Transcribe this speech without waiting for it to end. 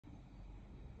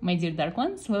My dear dark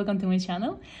ones, welcome to my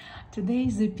channel. Today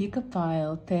is a pick a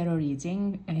pile tarot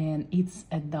reading, and it's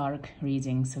a dark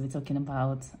reading. So we're talking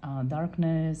about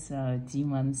darkness,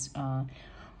 demons,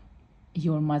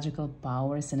 your magical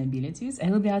powers and abilities. I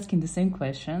will be asking the same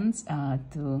questions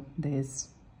to these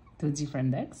two different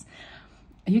decks.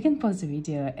 You can pause the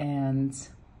video and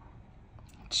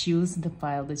choose the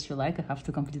pile that you like. I have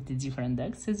two completely different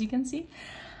decks, as you can see.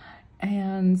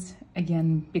 And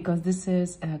again, because this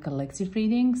is a collective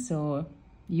reading, so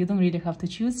you don't really have to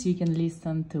choose. You can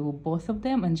listen to both of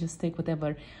them and just take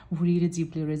whatever really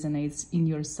deeply resonates in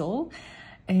your soul.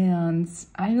 And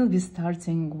I will be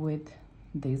starting with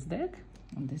this deck,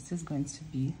 and this is going to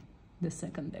be the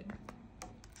second deck.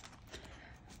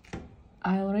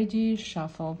 I already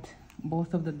shuffled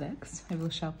both of the decks. I will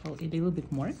shuffle a little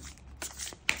bit more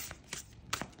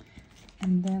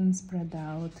and then spread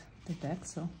out the deck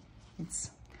so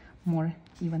it's more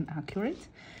even accurate.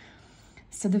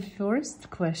 So the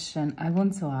first question I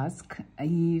want to ask,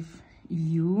 if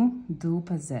you do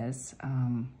possess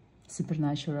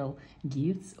supernatural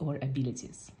gifts or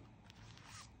abilities.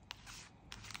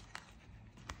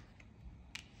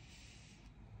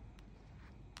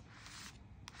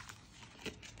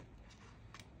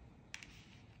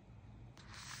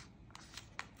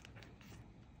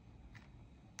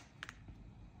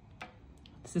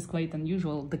 This is quite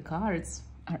unusual. The cards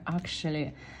are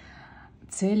actually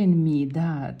telling me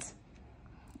that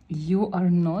you are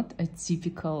not a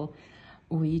typical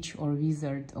witch or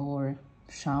wizard or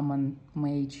shaman,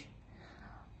 mage,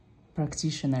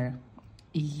 practitioner.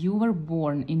 You were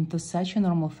born into such a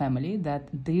normal family that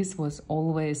this was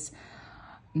always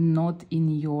not in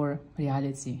your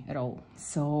reality at all.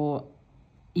 So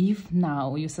if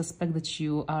now you suspect that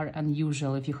you are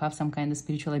unusual, if you have some kind of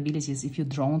spiritual abilities, if you're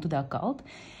drawn to the occult,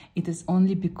 it is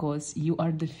only because you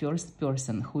are the first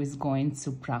person who is going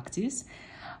to practice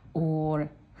or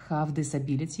have these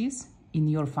abilities in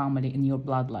your family, in your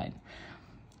bloodline.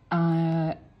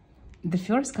 The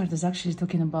first card is actually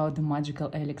talking about the magical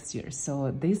elixir.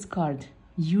 So this card,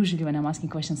 usually when I'm asking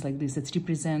questions like this, it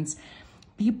represents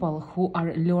people who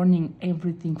are learning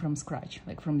everything from scratch,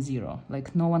 like from zero.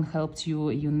 Like no one helped you,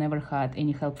 you never had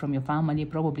any help from your family,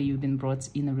 probably you've been brought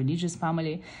in a religious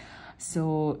family.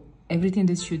 So everything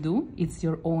that you do, it's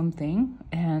your own thing,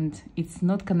 and it's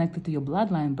not connected to your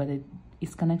bloodline, but it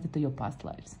is connected to your past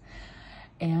lives.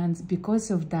 And because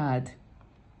of that,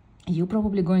 you're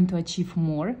probably going to achieve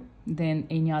more than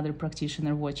any other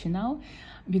practitioner watching now,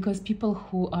 because people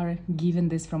who are given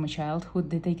this from a childhood,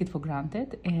 they take it for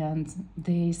granted and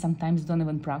they sometimes don't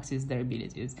even practice their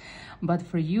abilities. But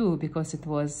for you, because it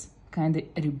was kind of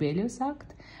a rebellious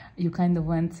act, you kind of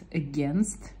went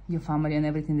against your family and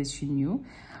everything that you knew.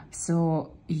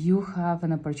 So you have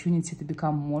an opportunity to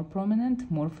become more prominent,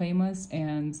 more famous,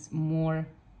 and more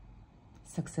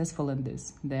successful in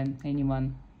this than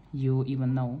anyone you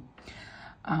even know.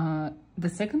 The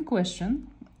second question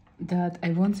that I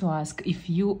want to ask, if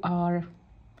you are,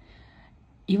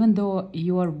 even though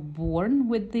you are born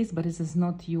with this, but it is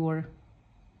not your,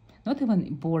 not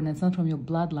even born, it's not from your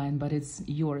bloodline, but it's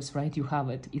yours, right? You have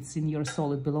it, it's in your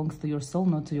soul, it belongs to your soul,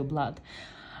 not to your blood.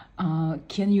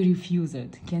 Can you refuse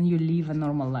it? Can you live a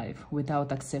normal life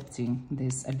without accepting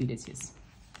these abilities?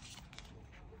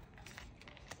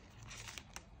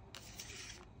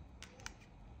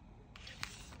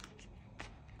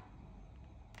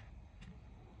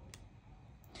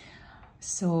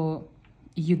 So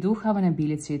you do have an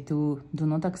ability to do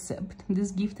not accept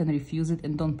this gift and refuse it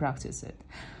and don't practice it.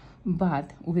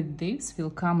 But with this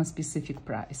will come a specific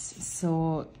price.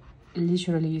 So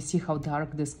literally you see how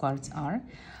dark these cards are.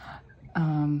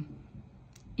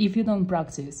 If you don't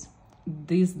practice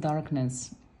this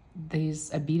darkness,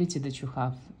 this ability that you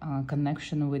have,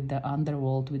 connection with the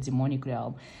underworld, with demonic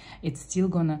realm, it's still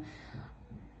gonna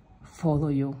follow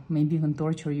you, maybe even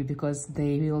torture you, because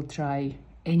they will try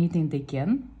anything they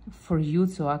can for you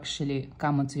to actually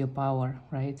come into your power,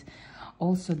 right?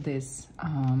 Also this,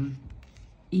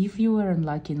 if you were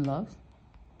unlucky in love,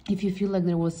 if you feel like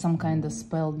there was some kind of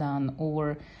spell done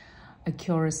or a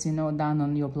curse, you know, done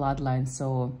on your bloodline,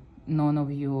 so none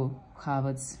of you have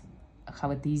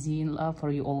it easy in love,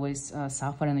 or you always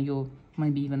suffer and you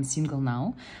might be even single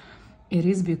now, it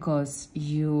is because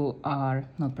you are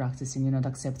not practicing, you're not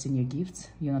accepting your gifts,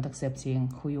 you're not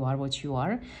accepting who you are, what you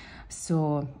are.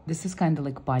 So this is kind of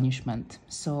like punishment.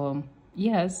 So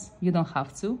yes, you don't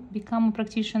have to become a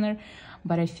practitioner,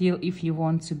 but I feel if you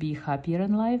want to be happier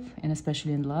in life, and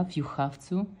especially in love, you have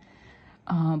to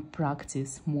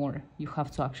practice more. You have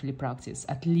to actually practice,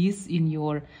 at least in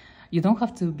your You don't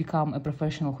have to become a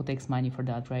professional who takes money for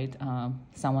that, right?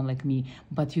 Someone like me,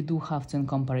 but you do have to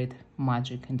incorporate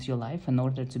magic into your life in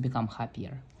order to become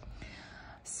happier.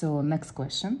 So next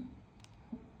question.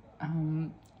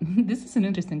 This is an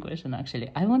interesting question, actually.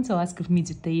 I want to ask if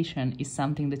meditation is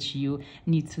something that you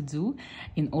need to do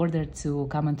in order to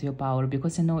come into your power,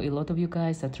 because I know a lot of you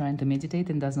guys are trying to meditate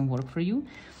and doesn't work for you.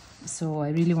 So I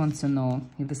really want to know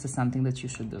if this is something that you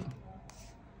should do.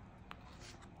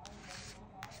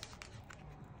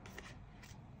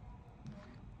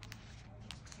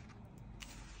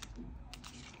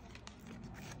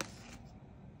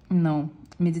 No,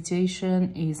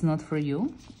 meditation is not for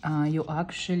you. You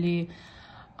actually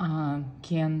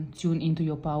can tune into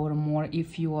your power more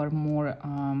if you are more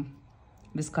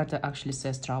this card actually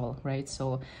says travel, right?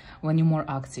 So when you're more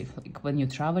active, like when you're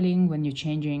traveling, when you're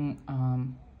changing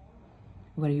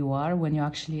where you are, when you're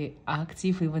actually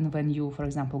active, even when you, for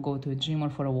example, go to a gym or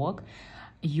for a walk,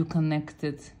 you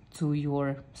connected to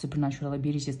your supernatural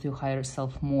abilities, to your higher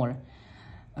self more,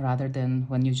 rather than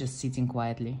when you're just sitting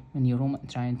quietly in your room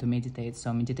trying to meditate.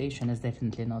 So meditation is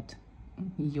definitely not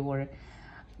your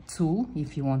tool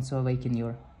if you want to awaken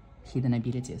your hidden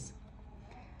abilities.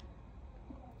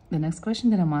 The next question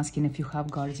that I'm asking, if you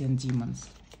have guardian demons.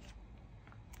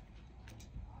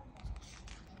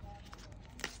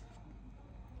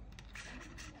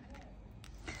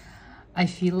 I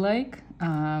feel like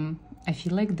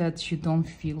that you don't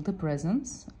feel the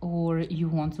presence, or you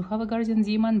want to have a guardian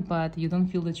demon, but you don't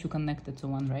feel that you're connected to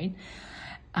one, right?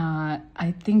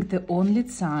 I think the only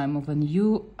time when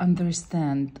you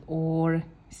understand or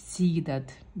see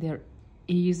that there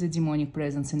is a demonic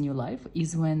presence in your life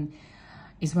is when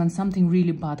something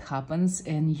really bad happens,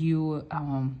 and you're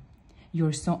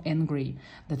so angry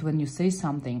that when you say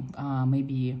something,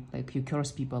 maybe like you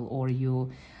curse people, or you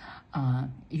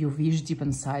wish deep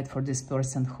inside for this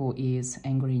person who is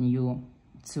angering you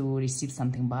to receive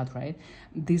something bad, right?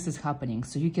 This is happening.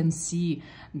 So you can see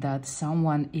that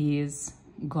someone is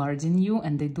guarding you,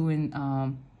 and they're doing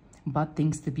bad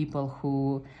things to people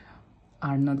who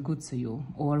are not good to you.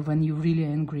 Or when you're really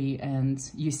angry and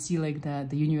you see like the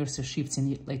universe is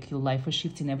shifting, like your life is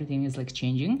shifting, everything is like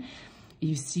changing,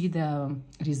 you see the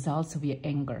results of your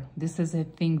anger. This is, I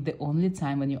think, the only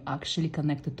time when you're actually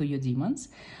connected to your demons,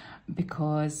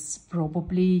 because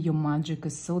probably your magic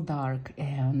is so dark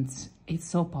and it's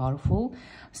so powerful.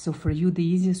 So for you, the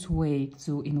easiest way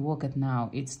to invoke it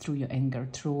now, it's through your anger,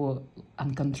 through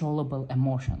uncontrollable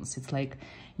emotions. It's like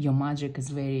your magic is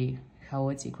very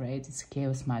chaotic, right? It's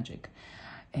chaos magic.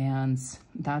 And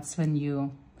that's when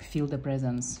you feel the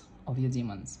presence of your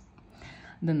demons.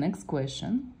 The next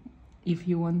question,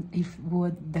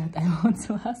 that I want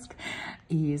to ask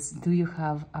is, do you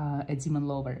have a demon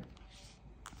lover?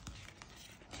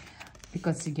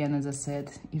 Because again, as I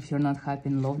said, if you're not happy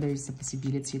in love, there is a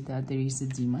possibility that there is a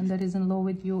demon that is in love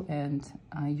with you, and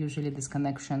usually this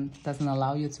connection doesn't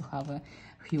allow you to have a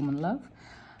human love.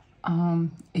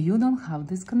 You don't have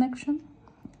this connection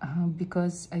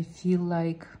because I feel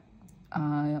like,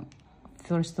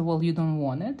 first of all, you don't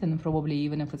want it, and probably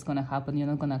even if it's gonna happen, you're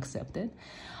not gonna accept it.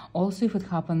 Also, if it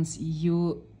happens,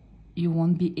 you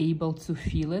won't be able to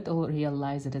feel it or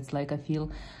realize it. It's like, I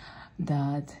feel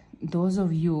that those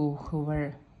of you who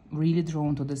were really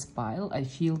drawn to this pile, I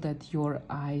feel that your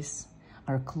eyes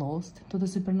are closed to the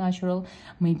supernatural.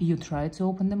 Maybe you try to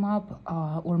open them up,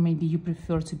 or maybe you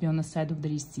prefer to be on the side of the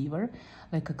receiver,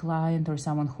 like a client or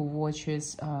someone who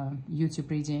watches YouTube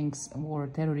readings or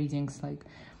tarot readings. Like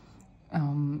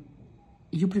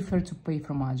you prefer to pay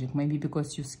for magic, maybe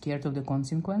because you're scared of the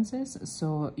consequences,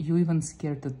 so you even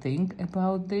scared to think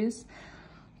about this.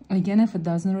 Again, if it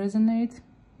doesn't resonate,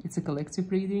 it's a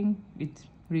collective reading. It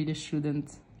really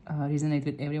shouldn't resonate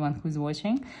with everyone who's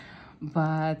watching,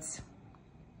 but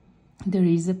there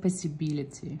is a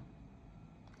possibility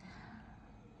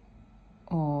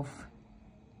of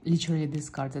literally this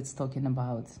card that's talking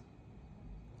about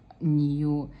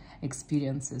new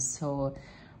experiences. So,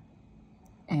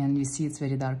 and you see it's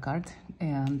very dark card,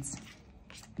 and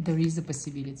there is a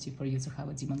possibility for you to have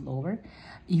a demon lover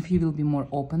if you will be more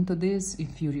open to this,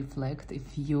 if you reflect,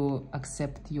 if you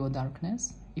accept your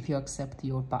darkness, if you accept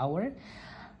your power.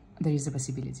 There is a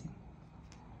possibility.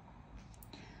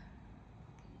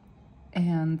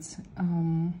 And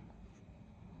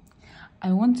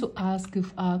I want to ask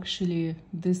if actually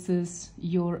this is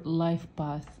your life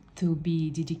path, to be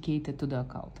dedicated to the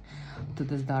occult, to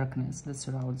this darkness that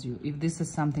surrounds you. If this is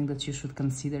something that you should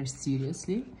consider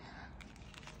seriously.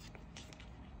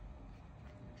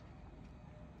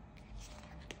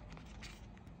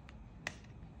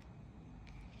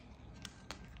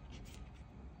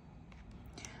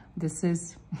 This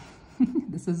is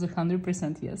This is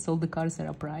 100% yes. All the cards are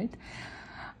upright.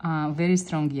 Very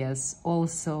strong yes.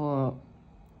 Also,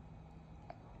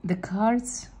 the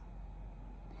cards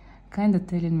kind of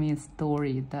telling me a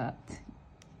story that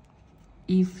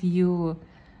if you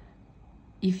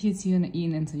tune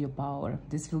in into your power,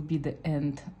 this will be the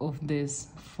end of this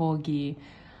foggy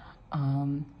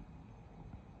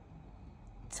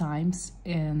times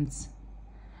and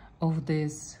of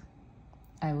this,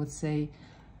 I would say,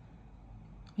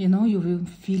 you know, you will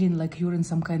feeling like you're in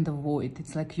some kind of void.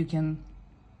 It's like you can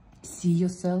see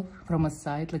yourself from a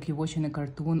side, like you're watching a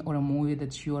cartoon or a movie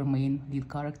that you are main lead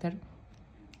character.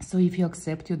 So if you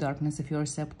accept your darkness, if you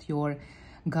accept your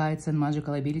guides and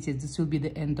magical abilities, this will be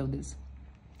the end of this.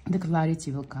 The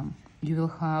clarity will come. You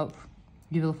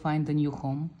will find a new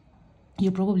home.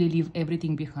 You probably leave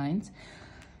everything behind.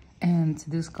 And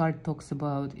this card talks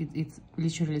about, it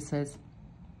literally says,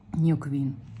 new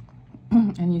queen.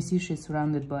 And you see she's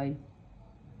surrounded by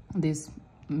these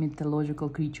mythological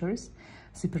creatures,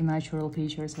 supernatural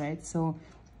creatures, right? So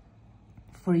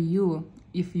for you,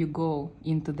 if you go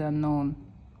into the unknown,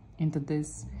 into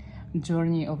this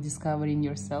journey of discovering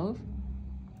yourself,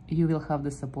 you will have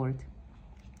the support.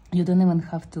 You don't even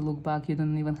have to look back. You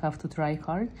don't even have to try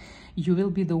hard. You will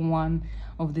be the one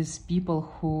of these people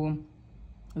who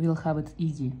will have it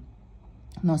easy.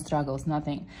 No struggles,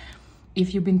 nothing.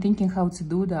 If you've been thinking how to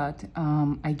do that,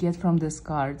 I get from these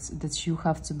cards that you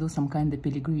have to do some kind of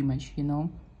pilgrimage, you know?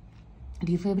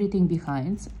 Leave everything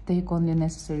behind, take only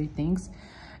necessary things,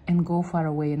 and go far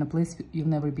away in a place you've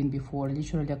never been before,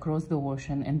 literally across the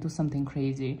ocean, and do something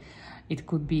crazy. It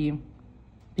could be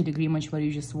pilgrimage where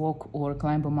you just walk or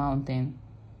climb a mountain,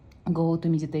 go to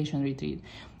meditation retreat.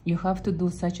 You have to do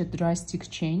such a drastic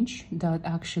change that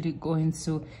actually going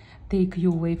to take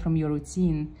you away from your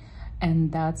routine,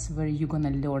 and that's where you're gonna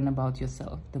learn about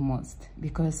yourself the most,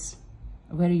 because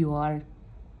where you are,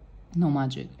 no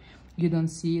magic. You don't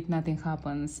see it, nothing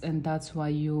happens, and that's why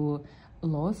you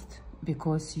lost,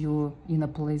 because you're in a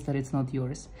place that it's not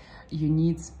yours. You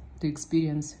need to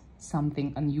experience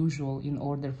something unusual in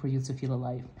order for you to feel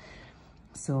alive.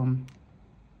 So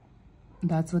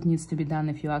that's what needs to be done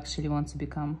if you actually want to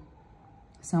become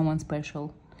someone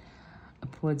special, a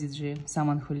prodigy,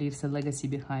 someone who leaves a legacy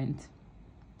behind.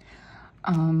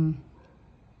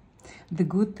 The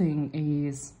good thing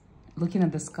is, looking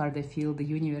at this card, I feel the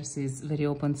universe is very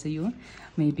open to you.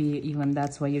 Maybe even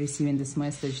that's why you're receiving this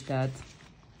message that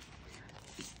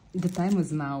the time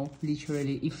is now,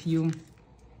 literally. If you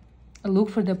look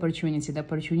for the opportunity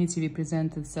will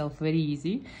present itself very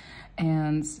easy,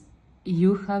 and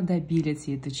you have the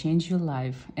ability to change your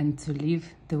life and to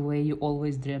live the way you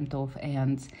always dreamt of.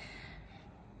 And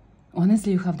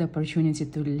honestly, you have the opportunity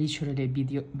to literally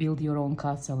build your own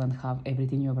castle and have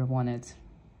everything you ever wanted.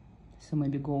 So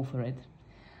maybe go for it.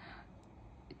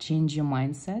 Change your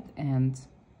mindset and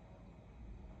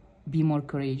be more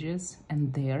courageous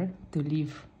and dare to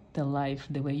live the life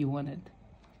the way you want it.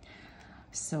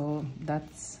 So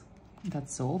that's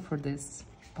all for this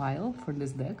pile, for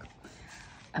this deck.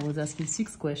 I was asking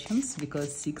 6 questions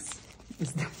because 6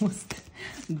 is the most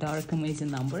dark,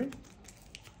 amazing number.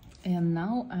 And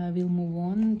now I will move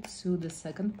on to the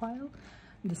second pile,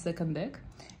 the second deck.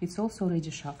 It's also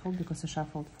already shuffled because I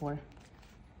shuffled for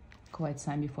quite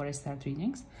some before I start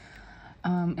readings.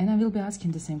 And I will be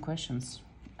asking the same questions.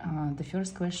 The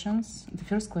first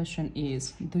question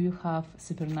is, do you have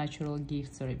supernatural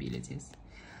gifts or abilities?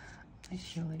 I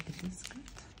feel like this card.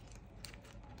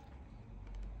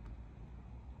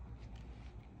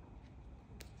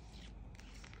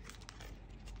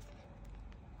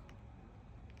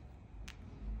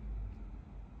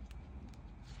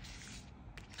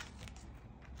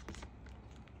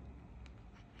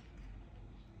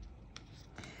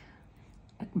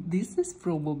 This is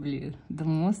probably the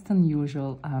most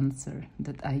unusual answer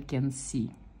that I can see.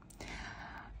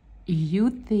 You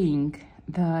think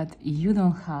that you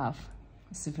don't have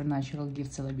supernatural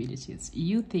gifts or abilities.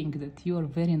 You think that you are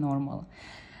very normal.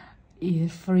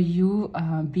 If for you,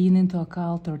 being into a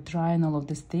cult or trying all of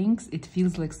these things, it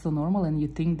feels like so normal, and you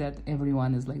think that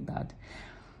everyone is like that.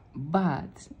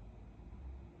 But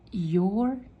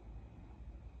your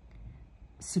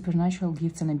supernatural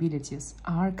gifts and abilities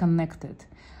are connected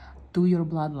to your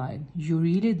bloodline. You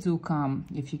really do come,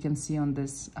 if you can see on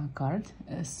this card,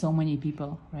 so many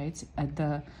people, right, at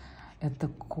the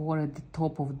core, at the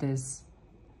top of this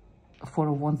 4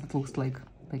 of Wands that looks like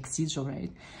sigil,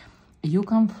 right? You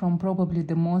come from probably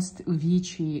the most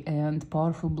witchy and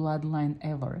powerful bloodline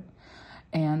ever,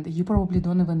 and you probably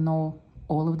don't even know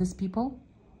all of these people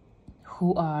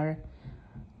who are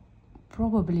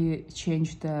probably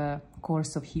changed the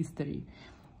course of history.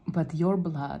 But your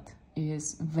blood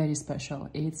is very special.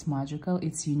 It's magical,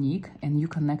 it's unique, and you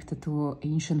connected to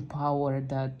ancient power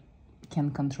that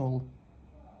can control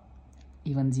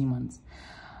even demons.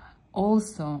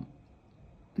 Also,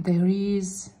 there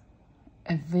is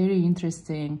a very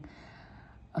interesting,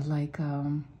 like,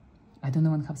 I don't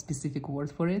even have specific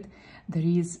word for it. There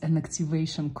is an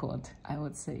activation code, I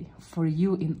would say, for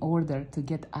you in order to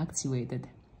get activated,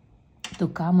 to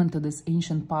come into this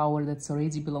ancient power that's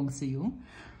already belongs to you.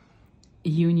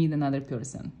 You need another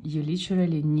person. You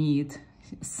literally need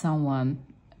someone,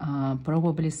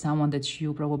 probably someone that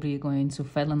you probably going to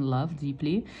fall in love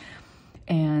deeply.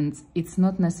 And it's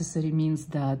not necessarily means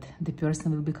that the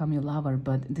person will become your lover,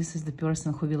 but this is the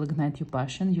person who will ignite your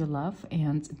passion, your love,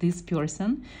 and this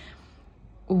person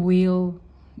will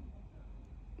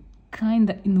kind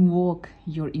of invoke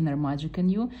your inner magic in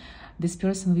you. This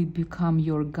person will become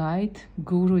your guide,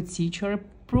 guru, teacher.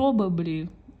 Probably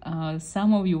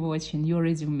some of you watching, you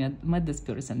already met this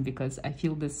person, because I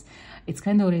feel this, it's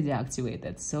kind of already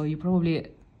activated. So you probably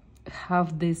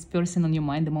have this person on your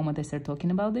mind the moment I start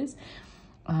talking about this.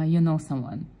 You know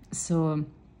someone. So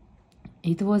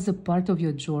it was a part of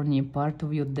your journey, part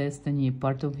of your destiny,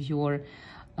 part of your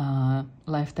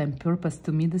lifetime purpose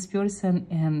to meet this person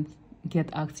and get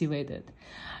activated.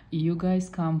 You guys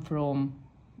come from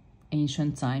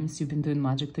ancient times. You've been doing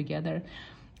magic together.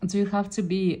 Do you have to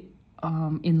be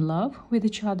in love with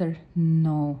each other?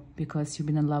 No, because you've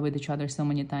been in love with each other so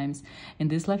many times. In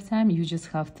this lifetime, you just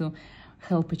have to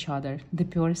help each other. The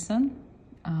person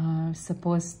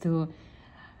supposed to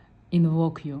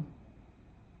invoke you,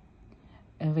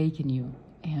 awaken you,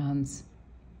 and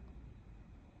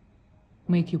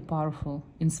make you powerful,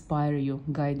 inspire you,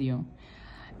 guide you.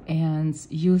 And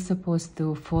you're supposed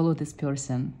to follow this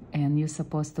person, and you're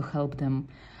supposed to help them.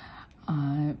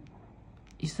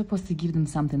 You're supposed to give them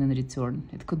something in return.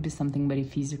 It could be something very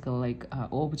physical, like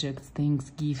objects,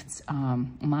 things, gifts,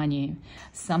 money,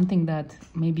 something that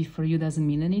maybe for you doesn't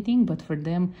mean anything, but for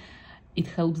them, it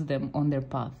helps them on their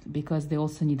path, because they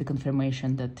also need the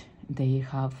confirmation that they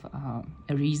have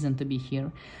a reason to be here.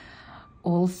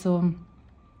 Also,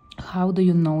 how do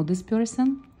you know this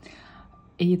person?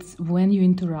 It's when you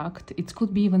interact. It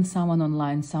could be even someone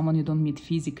online, someone you don't meet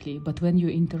physically, but when you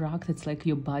interact, it's like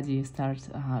your body starts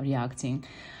reacting.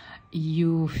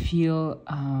 You feel,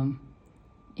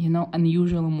 you know,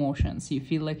 unusual emotions. You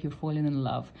feel like you're falling in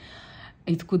love.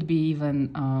 It could be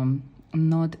even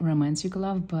not romantic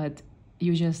love, but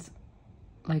you just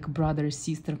like brother,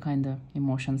 sister kind of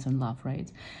emotions and love,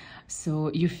 right?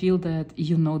 So you feel that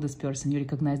you know this person, you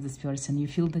recognize this person, you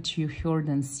feel that you heard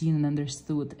and seen and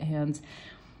understood, and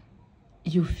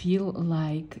you feel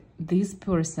like this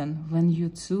person, when you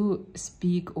two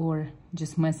speak or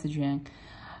just messaging,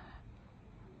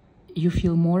 you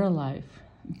feel more alive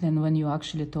than when you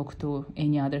actually talk to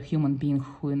any other human being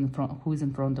who is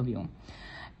in front of you.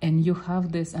 And you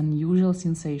have this unusual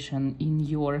sensation in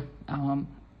your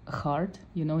heart,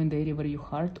 you know, in the area where your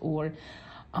heart, or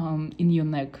in your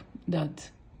neck, that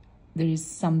there is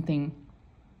something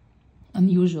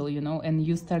unusual, you know, and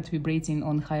you start vibrating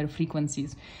on higher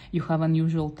frequencies. You have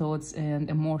unusual thoughts and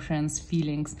emotions,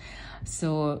 feelings.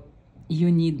 So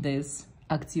you need this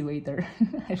activator,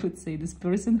 I would say, this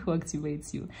person who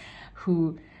activates you,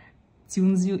 who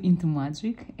tunes you into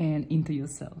magic and into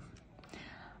yourself.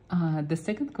 The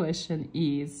second question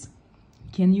is,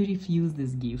 can you refuse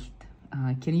this gift?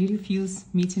 Can you refuse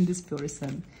meeting this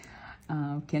person?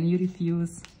 Can you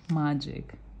refuse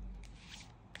magic?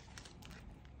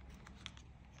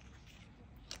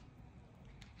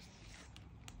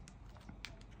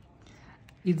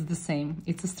 It's the same.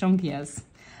 It's a strong yes.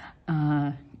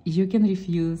 You can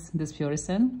refuse this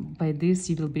person. By this,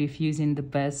 you will be refusing the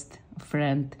best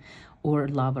friend or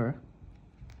lover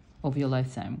of your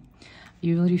lifetime.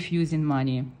 You will refuse in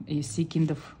money. You see King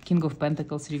of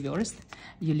Pentacles reversed.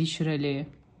 You literally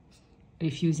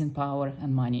refusing power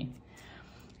and money.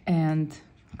 And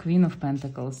Queen of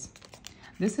Pentacles.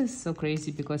 This is so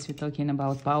crazy because we're talking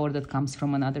about power that comes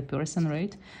from another person,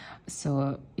 right?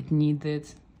 So it needed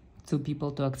two people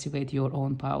to activate your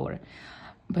own power.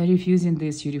 By refusing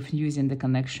this, you're refusing the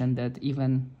connection that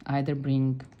even either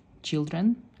bring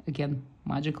children, again,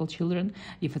 magical children,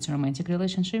 if it's romantic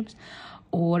relationships,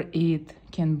 or it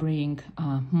can bring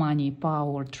money,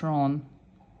 power, throne,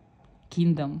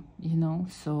 kingdom, you know.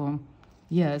 So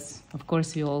yes, of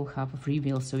course, we all have a free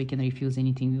will, so we can refuse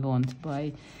anything we want.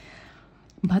 But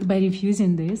by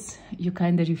refusing this, you're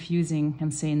kind of refusing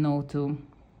and saying no to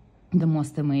the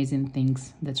most amazing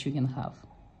things that you can have.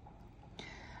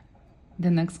 The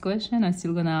next question, I'm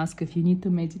still gonna ask if you need to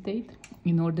meditate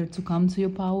in order to come to your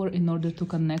power, in order to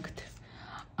connect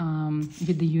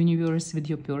with the universe, with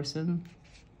your person,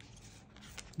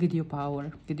 with your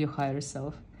power, with your higher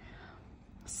self.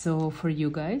 So for you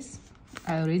guys,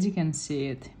 I already can see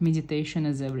it. Meditation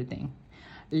is everything.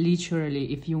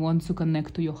 Literally, if you want to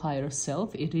connect to your higher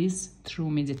self, it is through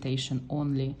meditation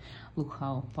only. Look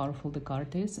how powerful the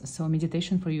card is. So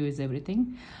meditation for you is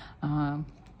everything. The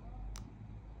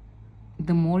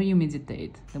more you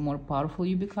meditate, the more powerful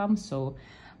you become. So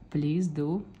please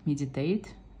do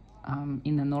meditate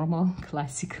in a normal,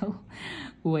 classical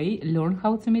way. Learn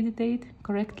how to meditate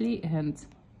correctly, and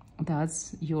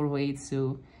that's your way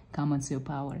to come into your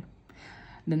power.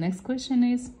 The next question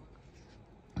is,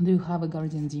 do you have a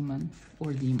guardian demon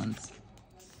or demons?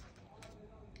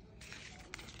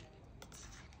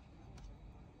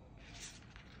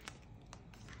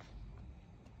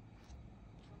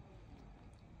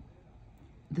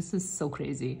 This is so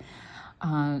crazy.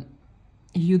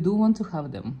 You do want to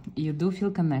have them. You do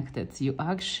feel connected. You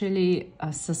actually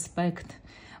suspect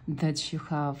that you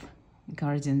have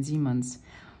guardian demons.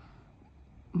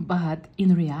 But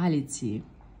in reality,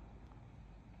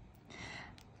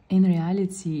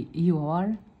 you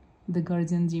are the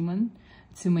guardian demon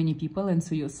to many people and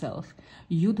to yourself.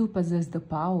 You do possess the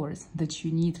powers that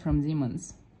you need from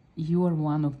demons. You are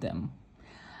one of them.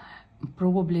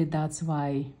 Probably that's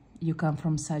why you come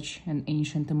from such an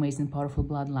ancient, amazing, powerful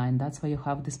bloodline. That's why you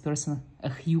have this person, a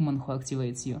human who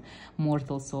activates you,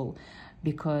 mortal soul,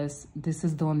 because this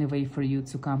is the only way for you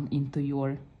to come into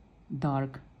your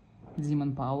dark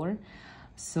demon power.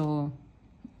 So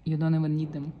you don't even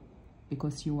need them,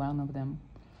 because you're one of them.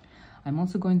 I'm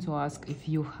also going to ask if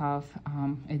you have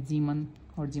a demon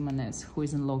or demoness who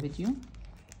is in love with you.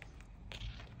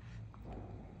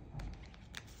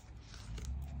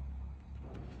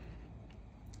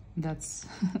 That's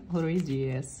already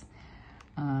yes.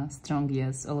 Strong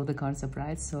yes. All of the cards are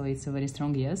bright, so it's a very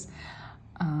strong yes.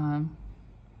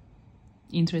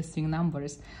 Interesting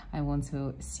numbers. I want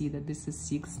to see that this is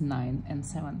 6, 9, and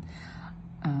 7.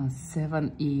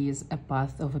 7 is a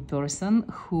path of a person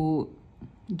who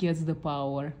gets the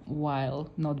power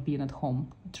while not being at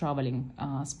home, traveling,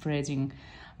 spreading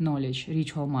knowledge,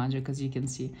 ritual magic, as you can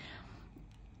see.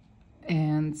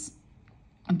 And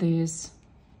this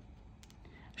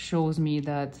shows me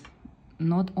that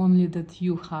not only that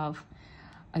you have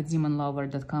a demon lover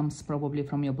that comes probably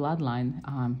from your bloodline,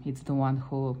 it's the one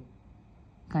who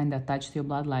kind of attached to your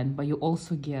bloodline, but you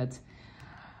also get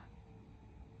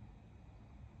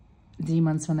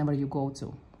demons whenever you go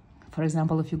to. For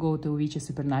example, if you go to which is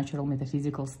supernatural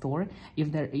metaphysical store,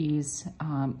 if there is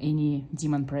any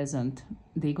demon present,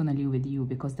 they're gonna live with you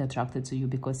because they're attracted to you,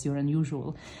 because you're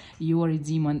unusual. You are a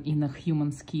demon in a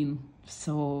human skin,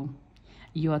 so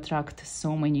you attract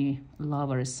so many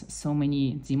lovers, so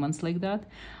many demons like that,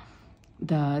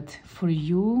 that for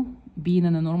you, being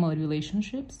in a normal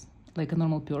relationships, like a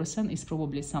normal person, is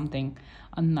probably something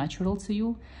unnatural to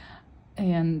you.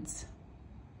 And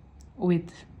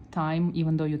with time,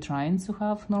 even though you're trying to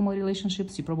have normal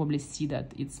relationships, you probably see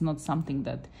that it's not something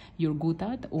that you're good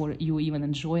at or you even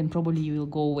enjoy, and probably you will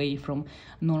go away from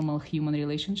normal human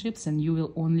relationships and you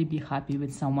will only be happy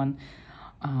with someone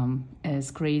as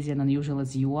crazy and unusual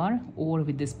as you are, or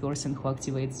with this person who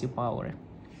activates your power.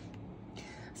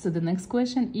 So the next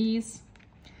question is,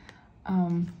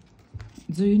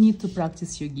 do you need to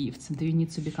practice your gifts? Do you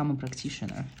need to become a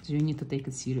practitioner? Do you need to take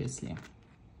it seriously?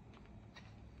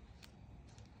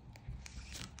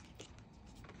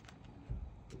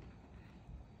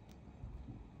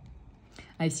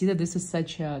 I see that this is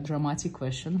such a dramatic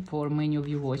question for many of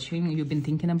you watching. You've been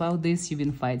thinking about this, you've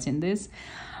been fighting this.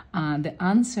 The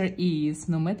answer is,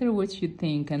 no matter what you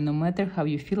think and no matter how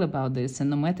you feel about this and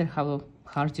no matter how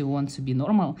hard you want to be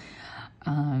normal,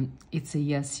 it's a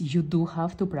yes. You do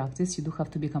have to practice, you do have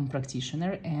to become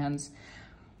practitioner, and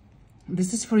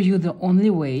this is for you the only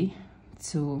way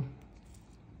to,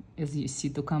 as you see,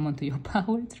 to come into your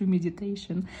power through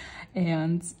meditation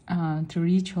and through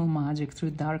ritual magic,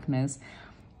 through darkness.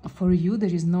 For you,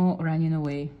 there is no running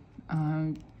away.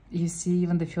 You see,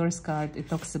 even the first card, it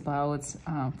talks about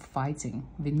fighting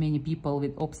with many people,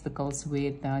 with obstacles,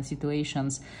 with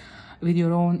situations, with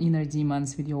your own inner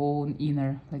demons, with your own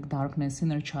inner like darkness,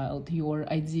 inner child, your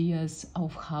ideas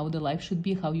of how the life should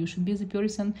be, how you should be as a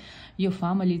person, your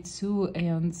family too,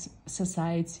 and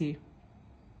society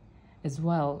as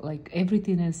well. Like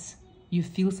everything is, you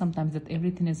feel sometimes that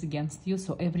everything is against you,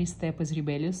 so every step is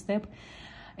rebellious step.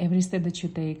 Every step that you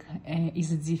take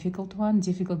is a difficult one,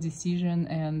 difficult decision,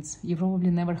 and you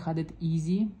probably never had it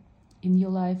easy in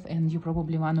your life, and you're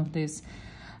probably one of these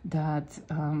that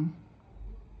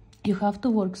you have to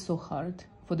work so hard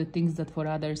for the things that for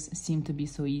others seem to be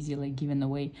so easy, like giving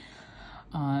away.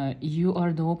 You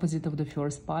are the opposite of the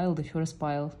first pile. The first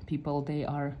pile people, they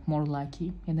are more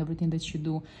lucky in everything that you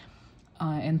do.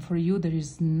 And for you, there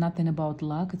is nothing about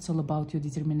luck. It's all about your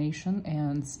determination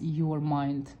and your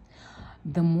mind.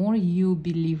 The more you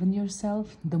believe in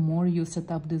yourself, the more you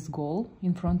set up this goal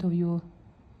in front of you,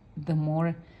 the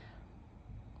more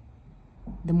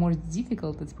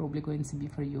difficult it's probably going to be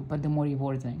for you, but the more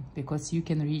rewarding, because you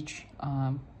can reach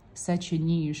such a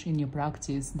niche in your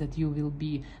practice that you will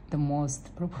be the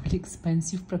most probably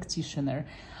expensive practitioner.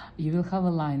 You will have a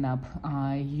lineup,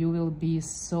 you will be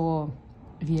so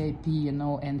VIP, you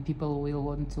know, and people will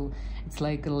want to, it's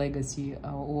like a legacy,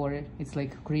 or it's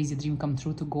like a crazy dream come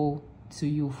true to go to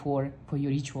you for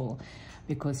your ritual,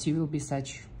 because you will be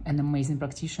such an amazing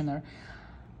practitioner.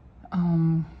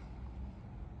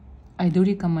 I do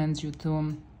recommend you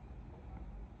to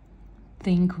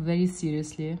think very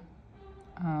seriously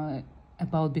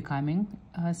about becoming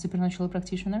a supernatural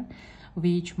practitioner,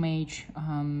 witch, mage,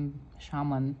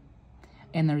 shaman,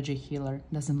 energy healer,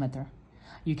 doesn't matter.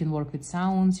 You can work with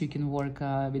sounds, you can work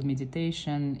with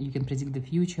meditation, you can predict the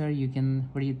future, you can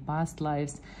read past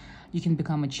lives, you can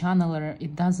become a channeler.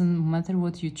 It doesn't matter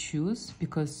what you choose,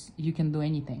 because you can do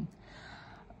anything.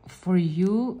 For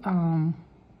you,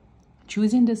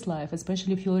 choosing this life,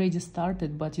 especially if you already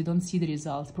started but you don't see the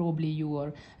results, probably you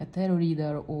are a tarot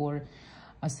reader or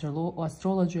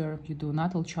astrologer, you do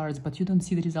natal charts, but you don't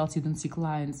see the results, you don't see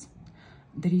clients.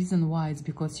 The reason why is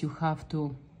because you have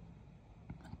to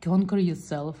conquer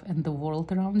yourself and the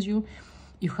world around you.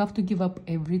 You have to give up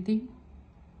everything,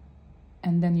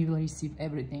 and then you will receive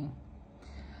everything.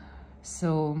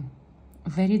 So,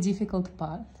 very difficult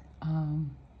path,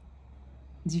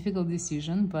 difficult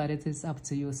decision, but it is up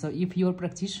to you. So if you're a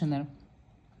practitioner,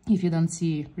 if you don't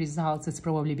see results, it's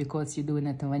probably because you're doing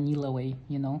it a vanilla way,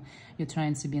 you know. You're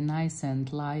trying to be nice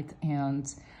and light,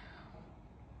 and,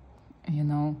 you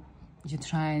know, you're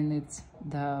trying it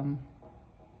the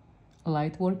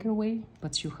light worker way,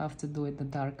 but you have to do it the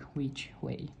dark witch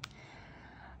way.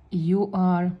 You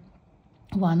are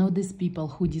one of these people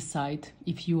who decide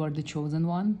if you are the chosen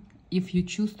one. If you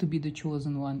choose to be the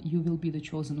chosen one, you will be the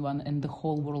chosen one, and the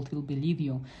whole world will believe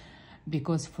you,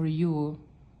 because for you,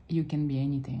 you can be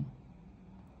anything,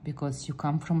 because you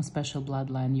come from a special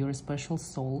bloodline, you're a special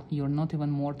soul, you're not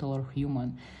even mortal or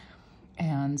human.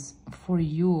 And for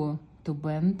you to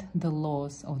bend the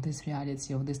laws of this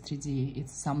reality, of this 3D,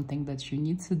 it's something that you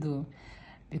need to do,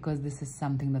 because this is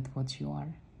something that what you are.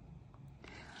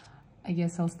 I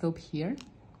guess I'll stop here.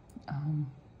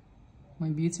 My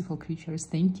beautiful creatures,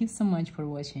 thank you so much for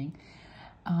watching.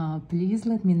 Please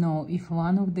let me know if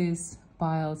one of these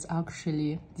piles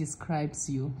actually describes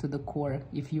you to the core,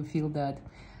 if you feel that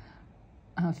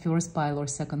first pile or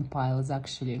second pile is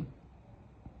actually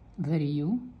very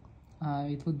you.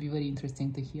 It would be very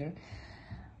interesting to hear.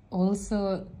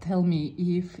 Also, tell me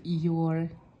if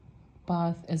your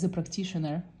path as a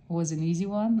practitioner was an easy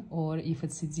one or if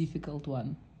it's a difficult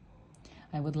one.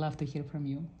 I would love to hear from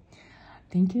you.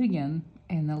 Thank you again,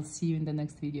 and I'll see you in the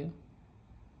next video.